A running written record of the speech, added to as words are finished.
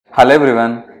Hello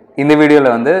everyone. இந்த வீடியோல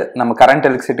வந்து நம்ம கரண்ட்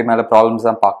எலக்ட்ரிசிட்டி மேல ப்ராப்ளம்ஸ்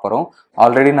தான் பார்க்க போறோம்.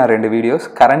 ஆல்ரெடி நான் 2 வீடியோஸ்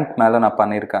கரண்ட் மேல நான்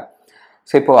பண்ணியிருக்கேன்.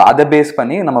 ஸோ இப்போ அதை பேஸ்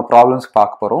பண்ணி நம்ம ப்ராப்ளம்ஸ்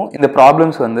பார்க்க போறோம். இந்த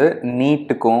ப்ராப்ளம்ஸ் வந்து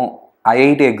நீட்டுக்கும்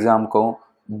ஐஐடி எக்ஸாமுக்கும்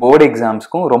போர்டு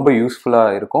எக்ஸாம்ஸ்க்கும் ரொம்ப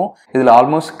யூஸ்ஃபுல்லாக இருக்கும். இதில்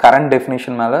ஆல்மோஸ்ட் கரண்ட்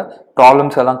டெஃபினேஷன் மேலே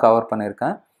ப்ராப்ளம்ஸ் எல்லாம் கவர்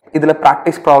பண்ணியிருக்கேன். இதில்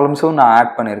ப்ராக்டிஸ் ப்ராப்ளம்ஸும் நான்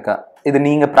ஆட் பண்ணியிருக்கேன். இது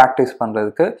நீங்கள் ப்ராக்டிஸ்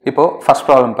பண்ணுறதுக்கு. இப்போது ஃபர்ஸ்ட்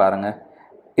ப்ராப்ளம் பாருங்கள்.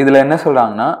 இதில் என்ன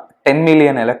சொல்கிறாங்கன்னா 10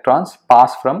 million electrons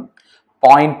pass from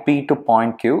point P to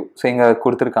point Q. So இங்கே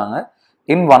கொடுத்துருக்காங்க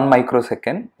in 1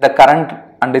 microsecond the current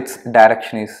and its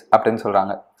direction is அப்படின்னு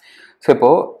சொல்கிறாங்க. ஸோ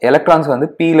இப்போது எலக்ட்ரான்ஸ் வந்து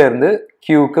Pலேருந்து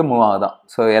Qக்கு மூவ் ஆகுதான்.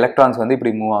 ஸோ எலக்ட்ரான்ஸ் வந்து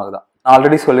இப்படி மூவ் ஆகுதான். நான்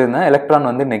ஆல்ரெடி சொல்லியிருந்தேன் எலக்ட்ரான்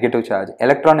வந்து நெகட்டிவ் சார்ஜ்.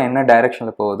 எலக்ட்ரான் என்ன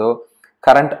டைரக்ஷனில் போகுதோ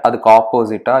கரண்ட் அதுக்கு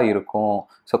ஆப்போசிட்டாக இருக்கும்.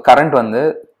 ஸோ கரண்ட் வந்து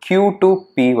Q to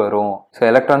P வரும். So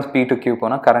electrons P to Q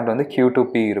போனால் கரண்ட் வந்து Q to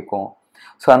P இருக்கும்.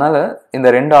 ஸோ அதனால் இந்த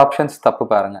ரெண்டு ஆப்ஷன்ஸ் தப்பு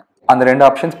பாருங்கள். அந்த ரெண்டு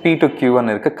ஆப்ஷன்ஸ் P to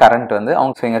Qன்னு இருக்குது. கரண்ட் வந்து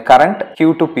அவங்க ஸோ இங்கே கரண்ட் Q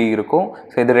to P இருக்கும்.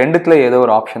 ஸோ இது ரெண்டுத்துல ஏதோ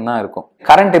ஒரு ஆப்ஷன் தான் இருக்கும்.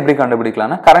 கரண்ட் எப்படி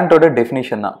கண்டுபிடிக்கலாம்னா கரண்டோட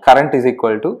டெஃபினிஷன் தான். Current is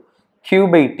equal to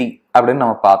Q/T அப்படின்னு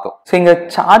நம்ம பார்த்தோம். ஸோ இங்கே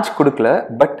சார்ஜ் கொடுக்கல,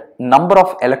 பட் நம்பர்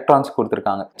ஆஃப் எலக்ட்ரான்ஸ்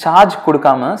கொடுத்துருக்காங்க. சார்ஜ்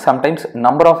கொடுக்காம சம்டைம்ஸ்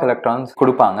நம்பர் ஆஃப் எலக்ட்ரான்ஸ்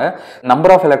கொடுப்பாங்க.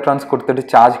 நம்பர் ஆஃப் எலக்ட்ரான்ஸ் கொடுத்துட்டு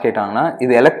சார்ஜ் கேட்டாங்கன்னா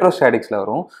இது எலக்ட்ரோஸ்டாட்டிக்ஸில்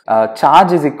வரும்.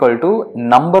 Charge is equal to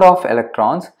number of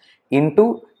electrons into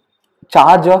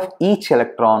charge of each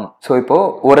electron. So இப்போ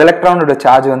ஒரு எலக்ட்ரானோட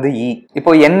சார்ஜ் வந்து E.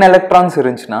 இப்போ n எலக்ட்ரான்ஸ்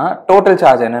இருந்துச்சுன்னா டோட்டல்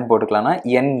சார்ஜ் என்னன்னு போட்டுக்கலாம்னா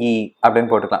NE அப்படின்னு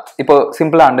போட்டுக்கலாம். இப்போ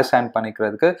சிம்பிளா அண்டர்ஸ்டாண்ட்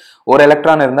பண்ணிக்கிறதுக்கு ஒரு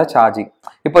எலக்ட்ரான் இருந்தா சார்ஜ் E.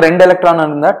 இப்போ 2 எலக்ட்ரான்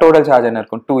இருந்தா டோட்டல் சார்ஜ் என்ன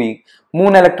இருக்கும் 2E.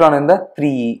 3 எலக்ட்ரான் இருந்தா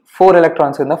 3E. 4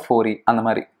 எலக்ட்ரான்ஸ் இருந்தா 4E. அந்த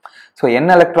மாதிரி. ஸோ n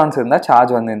எலக்ட்ரான்ஸ் இருந்தால்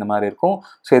சார்ஜ் வந்து இந்த மாதிரி இருக்கும்.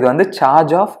 ஸோ இது வந்து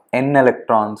சார்ஜ் ஆஃப் n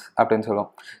எலக்ட்ரான்ஸ் அப்படின்னு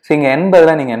சொல்லுவோம். ஸோ இங்கே n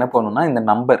பதிலாக நீங்கள் என்ன பண்ணணும்னா இந்த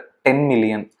நம்பர் 10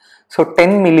 million. ஸோ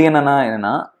 10 million-னா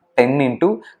என்னன்னா 10 into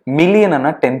million அண்ணா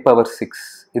 10⁻6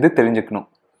 இது தெரிஞ்சுக்கணும்.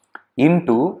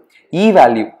 Into E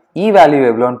value. E value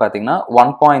எவ்வளோன்னு பார்த்தீங்கன்னா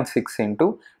 1.6 into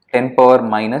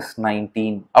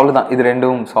 10⁻−19. அவ்வளோதான். இது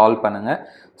ரெண்டும் சால்வ் பண்ணுங்க.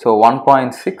 ஸோ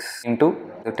 1.6 into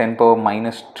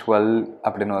 10⁻−12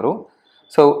 அப்படின்னு வரும்.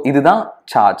 ஸோ இதுதான்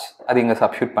சார்ஜ். அது இங்கே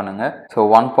சப்ஸ்டியூட் பண்ணுங்க. So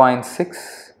 1.6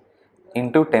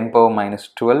 into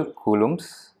 10⁻−12 coulombs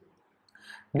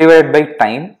divided by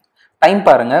time. Time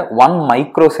பாருங்க 1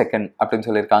 microsecond அப்படின்னு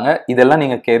சொல்லியிருக்காங்க. இதெல்லாம்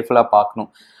நீங்கள் கேர்ஃபுல்லாக பார்க்கணும்.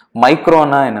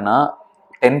 மைக்ரோனா என்னன்னா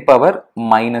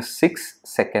 10⁻−6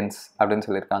 seconds அப்படின்னு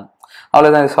சொல்லியிருக்காங்க.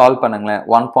 அவ்வளோதான். இது சால்வ் பண்ணுங்களேன்.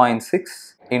 1.6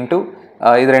 இன்டூ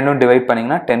இது ரெண்டும் டிவைட்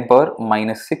பண்ணிங்கன்னா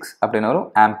 10⁻−6 அப்படின்னு வரும்.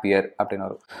 ஆம்பியர் அப்படின்னு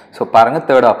வரும். ஸோ பாருங்கள்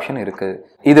தேர்ட் ஆப்ஷன் இருக்குது.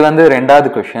 இது வந்து ரெண்டாவது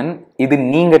கொஷின். இது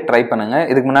நீங்கள் ட்ரை பண்ணுங்கள்.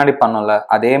 இதுக்கு முன்னாடி பண்ணோம்ல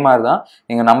அதே மாதிரி தான்.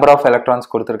 நீங்கள் நம்பர் ஆஃப்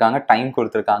எலக்ட்ரான்ஸ் கொடுத்துருக்காங்க, டைம்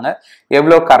கொடுத்துருக்காங்க,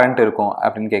 எவ்வளோ கரண்ட் இருக்கும்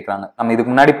அப்படின்னு கேட்குறாங்க. நம்ம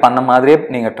இதுக்கு முன்னாடி பண்ண மாதிரியே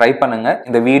நீங்கள் ட்ரை பண்ணுங்கள்.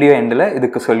 இந்த வீடியோ எண்டில்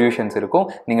இதுக்கு சொல்யூஷன்ஸ் இருக்கும்.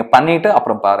 நீங்கள் பண்ணிவிட்டு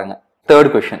அப்புறம் பாருங்கள். தேர்ட்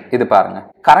கொஷின் இது பாருங்கள்.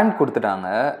 கரண்ட் கொடுத்துட்டாங்க,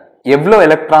 எவ்வளோ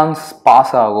எலக்ட்ரான்ஸ்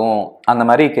பாஸ் ஆகும் அந்த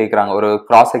மாதிரி கேட்குறாங்க. ஒரு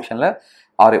கிராஸ் செக்ஷனில்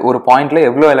ஒரு பாயிண்ட்ல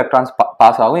எவ்வளோ எலக்ட்ரான்ஸ்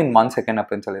பாஸ் ஆகும் இன் 1 second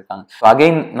அப்படின்னு சொல்லியிருக்காங்க. ஸோ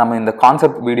அகைன் நம்ம இந்த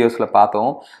கான்செப்ட் வீடியோஸில்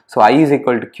பார்த்தோம். So I is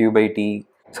equal to Q/T.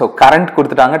 So current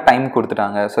கொடுத்துட்டாங்க, டைம்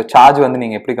கொடுத்துட்டாங்க. ஸோ சார்ஜ் வந்து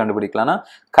நீங்கள் எப்படி கண்டுபிடிக்கலாம்னா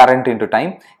கரண்ட் இன்டூ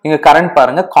டைம். இங்கே கரண்ட்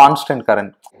பாருங்க constant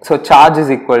current. So charge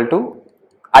is equal to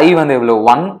I வந்து எவ்வளோ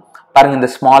 1 பாருங்க.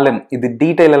 இந்த ஸ்மால் m இது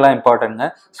டீடைல் எல்லாம் இம்பார்ட்டன்ட்ங்க.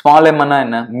 ஸ்மால் எம்னா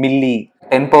என்ன மில்லி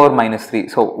 10⁻−3.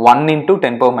 So 1 into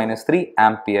 10⁻³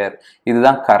 ampere.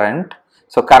 இதுதான் கரண்ட்.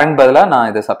 ஸோ கரண்ட் பதிலாக நான்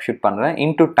இதை சப்ஸ்டியூட் பண்ணுறேன்.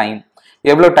 இன்டூ டைம்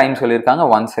எவ்வளோ டைம் சொல்லியிருக்காங்க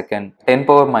 1 second.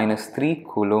 10⁻−3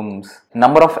 coulombs.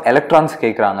 Number of electrons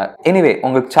கேட்குறாங்க. எனிவே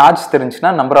உங்களுக்கு சார்ஜ்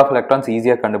தெரிஞ்சுன்னா நம்பர் ஆஃப் எலக்ட்ரான்ஸ்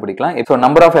ஈஸியாக கண்டுபிடிக்கலாம். ஸோ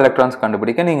நம்பர் ஆஃப் எலக்ட்ரான்ஸ்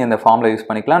கண்டுபிடிக்க நீங்கள் இந்த ஃபார்மில் யூஸ்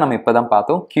பண்ணிக்கலாம். நம்ம இப்போ தான்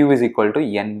பார்த்தோம். Q is equal to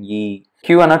NE. Q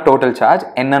என்ன டோட்டல் சார்ஜ்,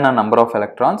 என்னன்னா நம்பர் ஆஃப்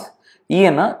எலக்ட்ரான்ஸ், E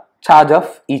என்ன charge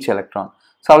of each electron.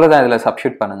 So அவ்வளோதான். இதில்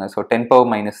சப்ஸ்டியூட் பண்ணுங்கள். ஸோ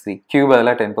 10⁻−3 Q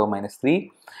பதிலாக 10⁻3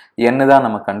 என்ன தான்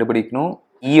நம்ம கண்டுபிடிக்கணும்.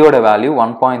 ஈயோட value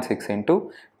 1.6 into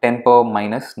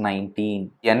 10⁻−19.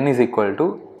 n is equal to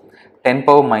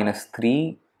 10⁻−3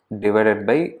 divided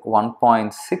by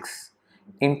 1.6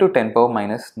 into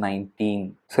 10⁻−19.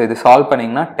 So இது சால்வ்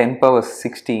பண்ணிங்கன்னா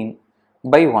 10⁻16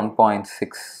 by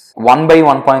 1.6. 1 by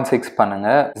 1.6 பண்ணுங்க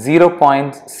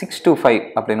 0.625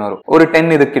 அப்படின்னு வரும். ஒரு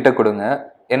 10 இது கிட்ட கொடுங்க.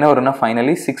 என்ன வரும்னா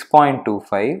ஃபைனலி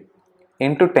 6.25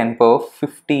 into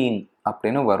 10⁻15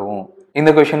 அப்படின்னு வரும். இந்த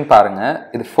கொஷின் பாருங்க.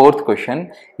 இது 4th கொஷின்.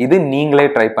 இது நீங்களே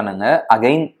ட்ரை பண்ணுங்க.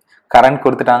 அகைன் கரண்ட்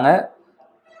கொடுத்துட்டாங்க,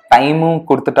 டைமும்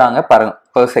கொடுத்துட்டாங்க பாருங்க.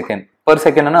 Per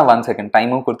செகண்ட்னா 1 second.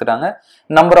 டைமும் கொடுத்துட்டாங்க,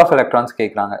 நம்பர் ஆஃப் எலக்ட்ரான்ஸ்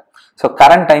கேட்குறாங்க. ஸோ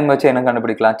கரண்ட் டைம் வச்சு என்ன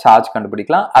கண்டுபிடிக்கலாம், சார்ஜ்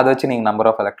கண்டுபிடிக்கலாம். அதை வச்சு நீங்கள் நம்பர்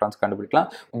ஆஃப் எலக்ட்ரான்ஸ் கண்டுபிடிக்கலாம்.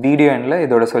 வீடியோ எண்டில்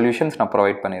இதோட சொல்யூஷன்ஸ் நான்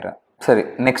ப்ரொவைட் பண்ணிடுறேன். சரி,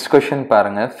 நெக்ஸ்ட் கொஷின்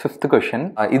பாருங்க. 5th question.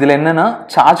 இதில் என்னன்னா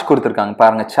சார்ஜ் கொடுத்துருக்காங்க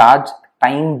பாருங்க. சார்ஜ்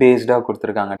டைம் பேஸ்டாக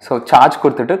கொடுத்துருக்காங்க. ஸோ சார்ஜ்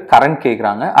கொடுத்துட்டு கரண்ட்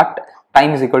கேட்குறாங்க at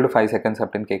time is equal to 5 seconds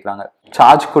அப்படின்னு கேட்குறாங்க.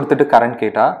 சார்ஜ் கொடுத்துட்டு கரண்ட்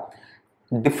கேட்டால்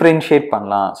டிஃப்ரென்ஷியேட்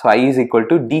பண்ணலாம். So I is equal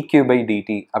to டிக்யூ by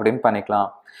DD அப்படின்னு பண்ணிக்கலாம்.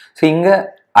 ஸோ இங்கே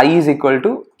ஐ is equal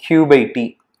to Q by D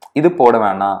இது போட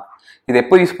வேணாம். இது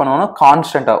எப்போ யூஸ் பண்ணுவோம்னா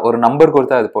கான்ஸ்டண்ட்டாக ஒரு நம்பர்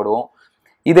கொடுத்தா இது போடுவோம்.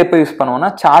 இது எப்போ யூஸ் பண்ணுவோம்னா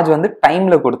சார்ஜ் வந்து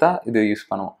டைமில் கொடுத்தா இது யூஸ்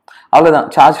பண்ணுவோம். அவ்வளோதான்,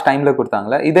 சார்ஜ் டைமில்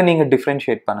கொடுத்தாங்களே இதை நீங்கள்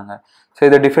டிஃப்ரென்ஷியேட் பண்ணுங்கள். ஸோ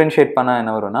இதை டிஃப்ரென்ஷியேட் பண்ணால்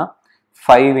என்ன வரும்னா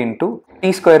 5 இன்ட்டு டி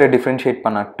ஸ்கொயரை டிஃப்ரென்ஷியேட்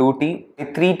பண்ணால் 2t,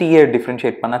 3tயை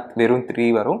டிஃப்ரென்ஷியேட் பண்ணால் வெறும் 3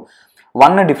 வரும்,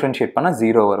 1 டிஃப்ரென்ஷியேட் பண்ணால்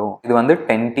 0 வரும். இது வந்து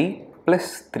 10t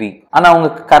 + 3. ஆனால் அவங்க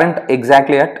கரண்ட்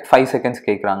எக்ஸாக்ட்லி அட் 5 செகண்ட்ஸ்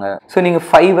கேட்குறாங்க. ஸோ நீங்கள்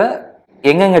 5ஐ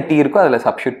எங்கெங்கே டி இருக்கோ அதில்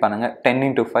சப்ஸ்டியூட் பண்ணுங்கள்.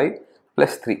 10 × 5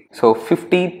 + 3. ஸோ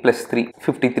 50 + 3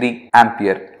 53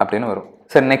 ஆம்பியர் அப்படின்னு வரும்.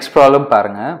 சரி, நெக்ஸ்ட் ப்ராப்ளம்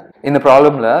பாருங்கள். இந்த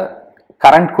ப்ராப்ளமில்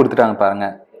கரண்ட் கொடுத்துட்டாங்க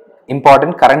பாருங்கள்.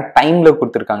 இம்பார்ட்டன்ட், கரண்ட் டைமில்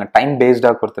கொடுத்துருக்காங்க, டைம்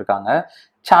பேஸ்டாக கொடுத்துருக்காங்க.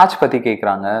 சார்ஜ் பற்றி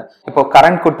கேட்குறாங்க. இப்போ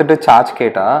கரண்ட் கொடுத்துட்டு சார்ஜ்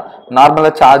கேட்டால்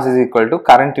நார்மலாக charge is equal to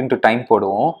current into time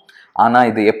போடுவோம். ஆனால்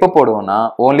இது எப்போ போடுவோம்னா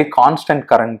ஓன்லி கான்ஸ்டன்ட்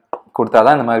கரண்ட் கொடுத்தா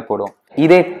தான் இந்த மாதிரி போடுவோம்.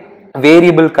 இதே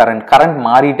வேரியபிள் கரண்ட்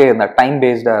மாறிட்டே இருந்தால், டைம்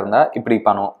பேஸ்டாக இருந்தால் இப்படி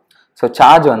பண்ணுவோம். ஸோ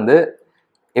சார்ஜ் வந்து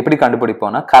எப்படி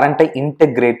கண்டுபிடிப்போம்னா கரண்ட்டை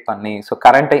இன்டெகிரேட் பண்ணி, ஸோ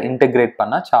கரண்ட்டை இன்டெகிரேட்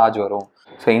பண்ணால் சார்ஜ் வரும்.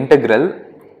 ஸோ இன்டெக்ரல்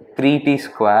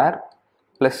 3t²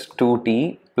 + 2t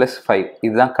 + 5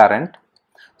 இதுதான் கரண்ட்.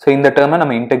 ஸோ இந்த டேர்மை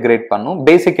நம்ம இன்டெகிரேட் பண்ணணும்.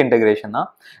 பேசிக் இன்டெகிரேஷன் தான்.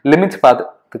 லிமிட்ஸ்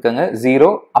பார்த்துக்கோங்க. 0,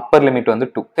 அப்பர் லிமிட் வந்து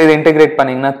 2. இதை இன்டெகிரேட்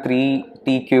பண்ணிங்கன்னா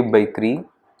 3t³ / 3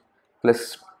 +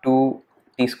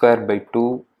 2t² / 2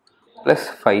 +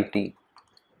 5t.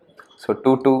 So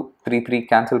 2, 2, 3, 3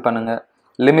 cancel பண்ணுங்க.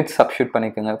 லிமிட் சப்ஸ்டியூட்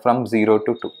பண்ணிக்கோங்க ஃப்ரம் 0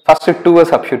 to 2. ஃபர்ஸ்ட் 2வை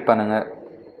சப்ஸ்டியூட் பண்ணுங்க.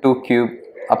 2³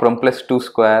 அப்புறம்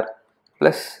 +2²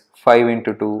 + 5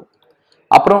 × 2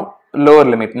 அப்புறம் lower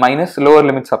limit minus lower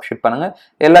limit substitute பண்ணுங்க.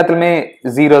 எல்லாத்துலேயுமே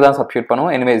 0 தான் சப்ஸ்டியூட்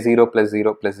பண்ணுவோம். எனவே 0 +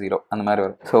 0 + 0 அந்த மாதிரி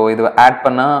வரும். ஸோ இது ஆட்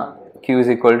பண்ணால் Q is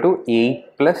equal to 8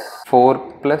 + 4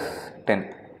 + 10.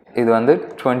 இது வந்து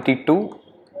 22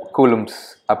 கூலும்ஸ்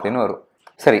அப்படின்னு வரும்.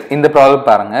 சரி, இந்த ப்ராப்ளம்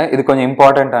பாருங்க. இது கொஞ்சம்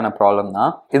இம்பார்ட்டண்ட்டான ப்ராப்ளம்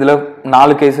தான். இதில்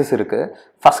 4 கேசஸ் இருக்கு.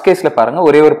 ஃபர்ஸ்ட் கேஸில் பாருங்க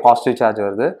ஒரே ஒரு பாசிட்டிவ் சார்ஜ்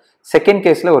வருது. செகண்ட்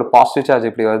கேஸில் ஒரு பாசிட்டிவ் சார்ஜ்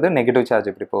இப்படி வருது, நெகட்டிவ் சார்ஜ்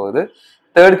இப்படி போகுது.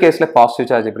 தேர்ட் கேஸில் பாசிட்டிவ்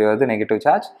சார்ஜ் இப்படி வருது, நெகட்டிவ்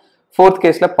சார்ஜ். ஃபோர்த்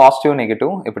கேஸில் பாசிட்டிவ்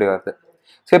நெகட்டிவ் இப்படி வருது.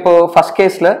 ஸோ இப்போ ஃபர்ஸ்ட்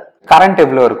கேஸில் கரண்ட்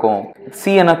எவ்வளோ இருக்கும்?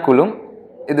 C கூலும்,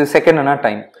 இது செகண்ட்னா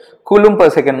டைம். கூலும்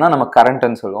பர் செகண்ட் தான் நம்ம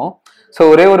கரண்ட்னு சொல்லுவோம். ஸோ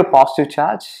ஒரே ஒரு பாசிட்டிவ்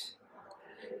சார்ஜ்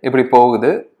இப்படி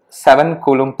போகுது, 7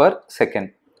 கூலும் பர்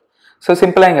செகண்ட். ஸோ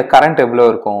சிம்பிளாக இங்கே கரண்ட் எவ்வளோ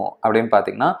இருக்கும் அப்படின்னு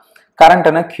பார்த்தீங்கன்னா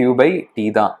கரண்ட்னா Q/T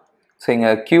தான். ஸோ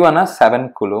இங்கே Q 7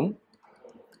 coulomb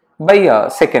by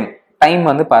second. Time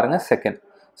வந்து பாருங்க செகண்ட்.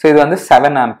 ஸோ இது வந்து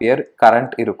 7 ஆம்பியர்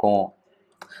கரண்ட் இருக்கும்.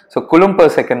 ஸோ கூலும்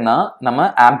பர் செகண்ட்னா நம்ம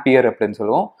ஆம்பியர் அப்படின்னு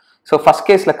சொல்லுவோம். ஸோ ஃபர்ஸ்ட்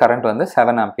கேஸில் கரண்ட் வந்து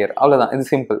 7 ஆம்பியர். அவ்வளோதான், இது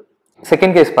சிம்பிள்.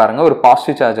 செகண்ட் கேஸ் பாருங்க, ஒரு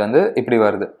பாசிட்டிவ் சார்ஜ் வந்து இப்படி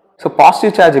வருது. ஸோ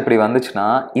பாசிட்டிவ் சார்ஜ் இப்படி வந்துச்சுன்னா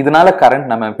இதனால கரண்ட்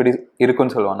நம்ம எப்படி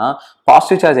இருக்குன்னு சொல்லுவோம்னா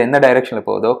பாசிட்டிவ் சார்ஜ் எந்த டைரெக்ஷனில்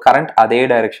போகுதோ கரண்ட் அதே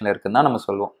டைரெக்ஷனில் இருக்குன்னு தான் நம்ம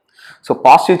சொல்லுவோம். ஸோ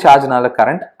பாசிட்டிவ் சார்ஜ்னால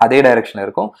கரண்ட் அதே டைரெக்ஷனில்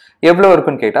இருக்கும். எவ்வளோ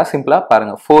இருக்குன்னு கேட்டால் சிம்பிளாக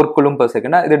பாருங்க 4 கூலும் பர்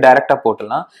செகண்டாக இது டைரெக்டாக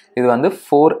போட்டுடலாம். இது வந்து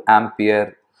 4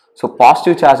 ஆம்பியர். ஸோ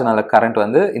பாசிட்டிவ் சார்ஜ்னால கரண்ட்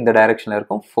வந்து இந்த டைரெக்ஷனில்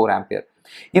இருக்கும், 4 ஆம்பியர்.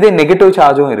 இதே நெகட்டிவ்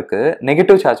சார்ஜும் இருக்கு.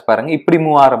 நெகட்டிவ் சார்ஜ் பாருங்க இப்படி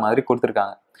மூவ் ஆகிற மாதிரி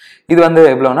கொடுத்துருக்காங்க. இது வந்து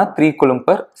எவ்வளோனா 3 கூலும்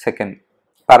பர் செகண்ட்.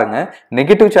 பாருங்க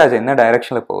நெகட்டிவ் சார்ஜ் என்ன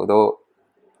டைரக்ஷன்ல போகுதோ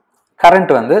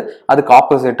கரண்ட் வந்து அதுக்கு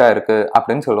ஆப்போசிட்டா இருக்கு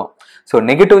அப்படின்னு சொல்லுவோம். ஸோ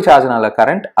நெகட்டிவ் சார்ஜ்னால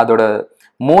கரண்ட் அதோட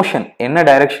மோஷன் என்ன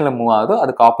டைரக்ஷன்ல மூவ் ஆகுதோ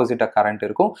அதுக்கு ஆப்போசிட்டா கரண்ட்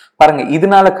இருக்கும். பாருங்க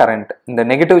இதனால கரண்ட், இந்த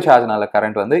நெகட்டிவ் சார்ஜ்னால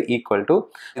கரண்ட் வந்து ஈக்குவல் டு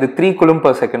இது 3 கூலும்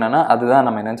பர் செகண்ட்னா அதுதான்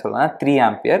நம்ம என்னன்னு சொல்லலாம் 3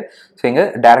 ஆம்பியர். ஸோ இங்க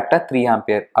டைரக்டா 3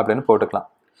 ஆம்பியர் அப்படின்னு போட்டுக்கலாம்.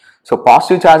 ஸோ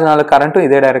பாசிட்டிவ் சார்ஜ்னால கரண்ட்டும்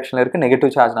இதே டைரக்ஷன்ல இருக்கு,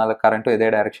 நெகட்டிவ் சார்ஜ்னால கரண்ட்டும் இதே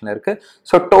டைரக்ஷன்ல இருக்கு.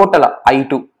 ஸோ டோட்டலா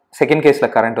I2 செகண்ட் கேஸ்ல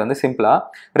கரண்ட் வந்து சிம்பிளா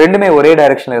ரெண்டுமே ஒரே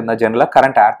டைரக்ஷன்ல இருந்தா ஜெனரலா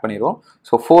கரண்ட் ஆட் பண்ணிடுவோம்.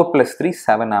 So 4 + 3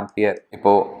 7 ampere.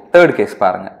 இப்போ தேர்ட் கேஸ்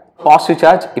பாருங்க, பாசிட்டிவ்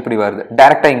சார்ஜ் இப்படி வருது,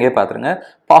 டைரக்டா இங்கே பாத்துருங்க.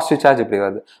 பாசிட்டிவ் சார்ஜ் இப்படி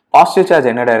வருது. பாசிட்டிவ் சார்ஜ்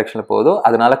என்ன டைரக்ஷன்ல போகுதோ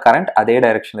அதனால கரண்ட் அதே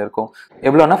டைரக்ஷன்ல இருக்கும்.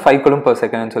 எவ்வளோனா 5 கூலும் பர்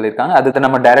செகண்ட் சொல்லியிருக்காங்க. அது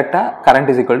நம்ம டைரக்டா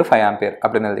current is equal to 5 ampere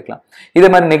அப்படின்னு எழுதிக்கலாம். இதே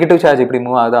மாதிரி நெகட்டிவ் சார்ஜ் இப்படி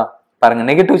மூவ் ஆகுதா பாருங்க,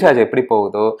 நெகட்டிவ் சார்ஜ் எப்படி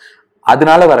போகுதோ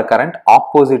அதனால வர கரண்ட்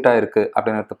ஆப்போசிட்டா இருக்கு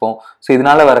அப்படின்னு எடுத்துப்போம். ஸோ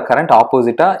இதனால வர கரண்ட்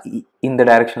ஆப்போசிட்டா இந்த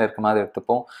டைரக்ஷன்ல இருக்க மாதிரி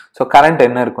எடுத்துப்போம். ஸோ கரண்ட்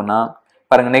என்ன இருக்குன்னா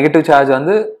பாருங்க நெகட்டிவ் சார்ஜ்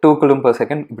வந்து 2 கூலும் பர்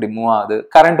செகண்ட் இப்படி மூவ் ஆகுது.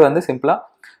 கரண்ட் வந்து சிம்பிளா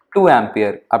 2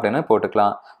 ஆம்பியர் அப்படின்னு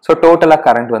போட்டுக்கலாம். ஸோ டோட்டலா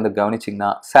கரண்ட் வந்து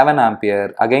கவனிச்சிங்கன்னா 7 ஆம்பியர்.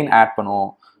 அகைன் ஆட்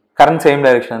பண்ணுவோம், கரண்ட் சேம்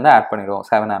டைரக்ஷன் வந்து ஆட் பண்ணிடுவோம்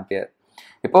 7 ஆம்பியர்.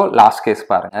 இப்போ லாஸ்ட் கேஸ்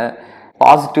பாருங்க,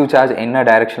 பாசிட்டிவ் சார்ஜ் என்ன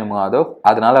டைரக்ஷன் மூவ் ஆகுதோ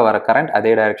அதனால வர கரண்ட்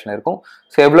அதே டைரக்ஷன் இருக்கும்.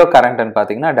 ஸோ எவ்வளோ கரண்ட்னு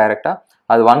பார்த்தீங்கன்னா டைரக்டா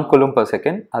அது 1 கூலும் பர்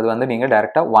செகண்ட். அது வந்து நீங்க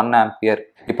டைரக்டா 1 ஆம்பியர்.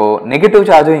 இப்போ நெகட்டிவ்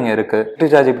சார்ஜும் இங்க இருக்கு.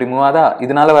 நெகட்டிவ் சார்ஜ் இப்படி மூவ் ஆகுதா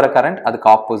இதனால வர கரண்ட் அதுக்கு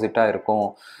ஆப்போசிட்டா இருக்கும்.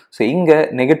 ஸோ இங்க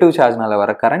நெகட்டிவ் சார்ஜ்னால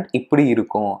வர கரண்ட் இப்படி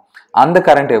இருக்கும். அந்த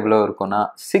கரண்ட் எவ்வளோ இருக்கும்னா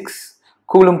 6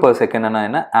 கூலும் per second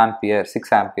என்ன ஆம்பியர்,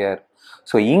 6 ஆம்பியர்.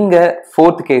 ஸோ இங்கே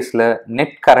ஃபோர்த் கேஸில்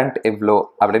நெட் கரண்ட் எவ்வளோ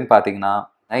அப்படின்னு பார்த்தீங்கன்னா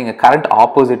இங்கே கரண்ட்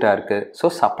ஆப்போசிட்டாக இருக்குது. ஸோ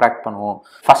சப்ராக்ட் பண்ணுவோம்.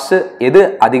 ஃபஸ்ட்டு எது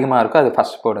அதிகமாக இருக்கோ அது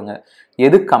ஃபஸ்ட் போடுங்க,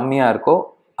 எது கம்மியாக இருக்கோ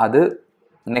அது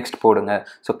நெக்ஸ்ட் போடுங்க.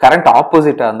 ஸோ கரண்ட்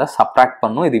ஆப்போசிட்டாக இருந்தால் சப்ராக்ட்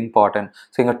பண்ணும், இது இம்பார்ட்டன்ட்.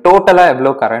 ஸோ இங்கே டோட்டலாக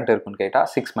எவ்வளோ கரண்ட் இருக்குன்னு கேட்டால்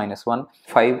 6 - 1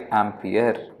 5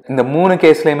 ஆம்பியர். இந்த 3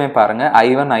 கேஸ்லையுமே பாருங்க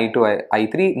I1 I2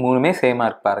 I3 மூணுமே சேமாக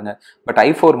இருக்கு பாருங்க. பட்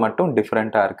I4 மட்டும்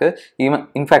டிஃப்ரெண்ட்டாக இருக்குது, ஈவன்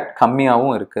இன்ஃபேக்ட்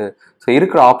கம்மியாகவும் இருக்குது. ஸோ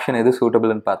இருக்கிற ஆப்ஷன் எது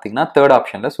சூட்டபிள்னு பார்த்தீங்கன்னா தேர்ட்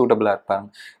ஆப்ஷனில் சூட்டபிளாக இருப்பாங்க.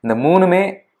 இந்த மூணுமே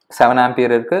 7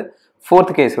 ஆம்பியர் இருக்குது,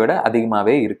 ஃபோர்த் கேஸ் விட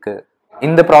அதிகமாகவே இருக்குது.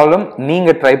 இந்த ப்ராப்ளம்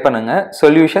நீங்கள் ட்ரை பண்ணுங்க,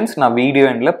 சொல்யூஷன்ஸ் நான் வீடியோ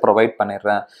எண்டில் ப்ரொவைட்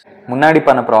பண்ணிடுறேன். முன்னாடி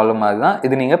பண்ண ப்ராப்ளம் அதுதான்,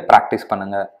 இது நீங்கள் ப்ராக்டிஸ்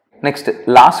பண்ணுங்க. நெக்ஸ்ட்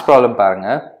லாஸ்ட் ப்ராப்ளம் பாருங்க.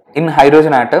 இன்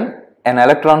hydrogen atom an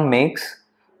electron makes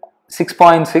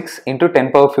 6.6 into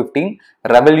 10^15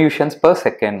 revolutions per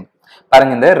second.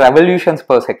 பாருங்க, இந்த ரெவல்யூஷன்ஸ்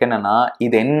per secondனா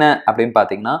இது என்ன அப்படின்னு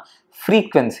பார்த்தீங்கன்னா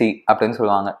ஃப்ரீக்வன்சி அப்படின்னு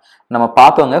சொல்லுவாங்க. நம்ம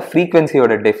பார்த்தோங்க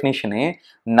ஃப்ரீக்வன்சியோட டெஃபினிஷனே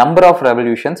number of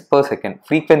revolutions per second.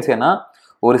 ஃப்ரீக்வன்சினா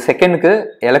ஒரு செகண்டுக்கு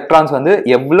எலக்ட்ரான்ஸ் வந்து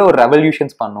எவ்வளோ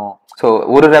ரெவல்யூஷன்ஸ் பண்ணும். ஸோ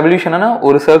ஒரு ரெவல்யூஷன்னா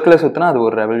ஒரு சர்க்கிளை சுற்றினா அது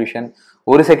ஒரு ரெவல்யூஷன்,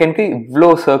 ஒரு செகண்ட்க்கு இவ்வளோ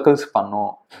சர்க்கிள்ஸ் பண்ணும்.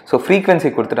 ஸோ ஃப்ரீக்வன்சி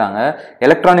கொடுத்துட்டாங்க,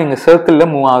 எலக்ட்ரான் இங்கே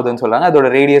சர்க்கிளில் மூவ் ஆகுதுன்னு சொல்கிறாங்க, அதோட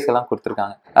ரேடியஸ் எல்லாம்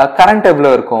கொடுத்துருக்காங்க. கரண்ட்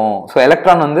எவ்வளோ இருக்கும்? ஸோ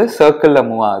எலக்ட்ரான் வந்து சர்க்கிளில்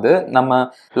மூவ் ஆகுது. நம்ம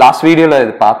லாஸ்ட் வீடியோவில்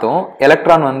இது பார்த்தோம்.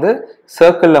 எலக்ட்ரான் வந்து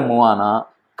சர்க்கிளில் மூவ் ஆனால்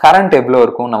கரண்ட் எவ்வளோ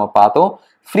இருக்கும் நம்ம பார்த்தோம்.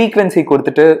 ஃப்ரீக்வன்சி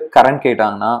கொடுத்துட்டு கரண்ட்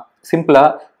கேட்டாங்கன்னா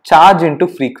சிம்பிளாக சார்ஜ் இன்டூ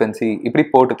ஃப்ரீக்வன்சி இப்படி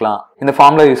போட்டுக்கலாம். இந்த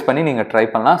ஃபார்முலா யூஸ் பண்ணி நீங்கள் ட்ரை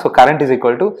பண்ணலாம். So current is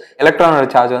equal to எலக்ட்ரானோட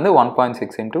charge வந்து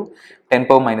 1.6 into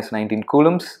 10⁻⁻19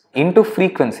 coulombs into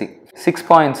frequency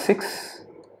 6.6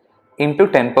 into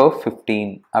 10⁻15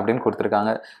 அப்படின்னு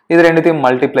கொடுத்துருக்காங்க. இது ரெண்டுத்தையும்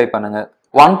மல்டிப்ளை பண்ணுங்க.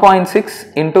 1.6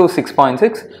 இன்டூ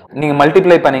 6.6 நீங்கள்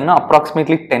மல்டிப்ளை பண்ணீங்கன்னா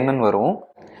அப்ராக்சிமேட்லி 10 வரும்,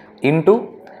 இன்டூ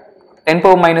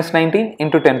 10⁻⁻19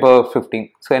 இன்டூ 10⁻15.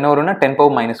 ஸோ என்ன வரும்னா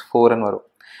 10⁻⁻4 வரும்.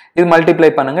 இது மல்டிப்ளை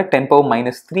பண்ணுங்க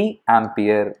 10⁻³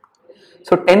 ஆம்பியர்.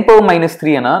 ஸோ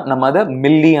 10⁻³ நம்ம அதை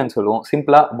மில்லின்னு சொல்லுவோம்.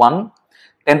 சிம்பிளா 1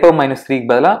 10⁻³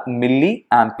 பதிலாக மில்லி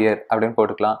ஆம்பியர் அப்படின்னு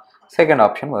போட்டுக்கலாம். செகண்ட்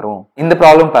ஆப்ஷன் வரும். இந்த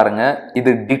ப்ராப்ளம் பாருங்க,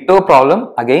 இது டிட்டோ ப்ராப்ளம்.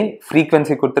 அகைன்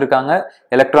ஃப்ரீக்வன்சி கொடுத்துருக்காங்க,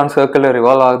 எலக்ட்ரான் சர்க்கிளில்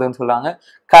ரிவால்வ் ஆகுதுன்னு சொல்றாங்க,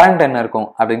 கரண்ட் என்ன இருக்கும்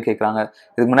அப்படின்னு கேட்குறாங்க.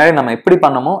 இதுக்கு முன்னாடி நம்ம எப்படி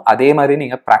பண்ணமோ அதே மாதிரி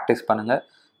நீங்க ப்ராக்டிஸ் பண்ணுங்க.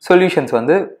 சொல்யூஷன்ஸ்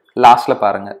வந்து லாஸ்ட்ல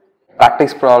பாருங்க.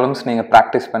 ப்ராக்டிஸ் ப்ராப்ளம்ஸ் நீங்க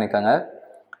ப்ராக்டிஸ் பண்ணிக்கோங்க.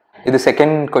 இது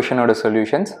செகண்ட் கொஷனோட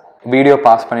சொல்யூஷன்ஸ், வீடியோ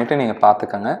பாஸ் பண்ணிட்டு நீங்க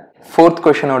பார்த்துக்கோங்க. Fourth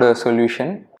கொஷனோட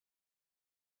solution.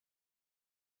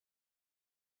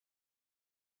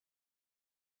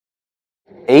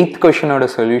 எய்த் கொஷனோட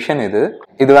சொல்யூஷன்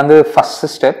இது வந்து ஃபர்ஸ்ட்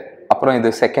ஸ்டெப், அப்புறம் இது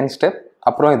செகண்ட் ஸ்டெப்,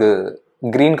 அப்புறம் இது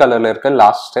கிரீன் கலர்ல இருக்க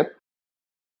last step.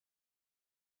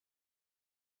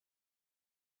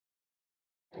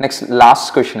 Next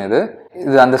last question இது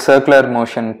அந்த சர்க்குலர்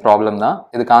மோஷன் ப்ராப்ளம் தான்.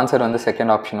 இதுக்கு ஆன்சர் வந்து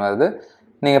செகண்ட் ஆப்ஷன் வருது.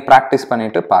 நீங்க ப்ராக்டிஸ்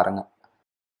பண்ணிட்டு பாருங்க.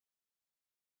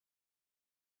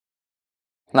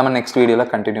 நம்ம நெக்ஸ்ட் வீடியோல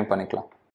கண்டினியூ பண்ணிக்கலாம்.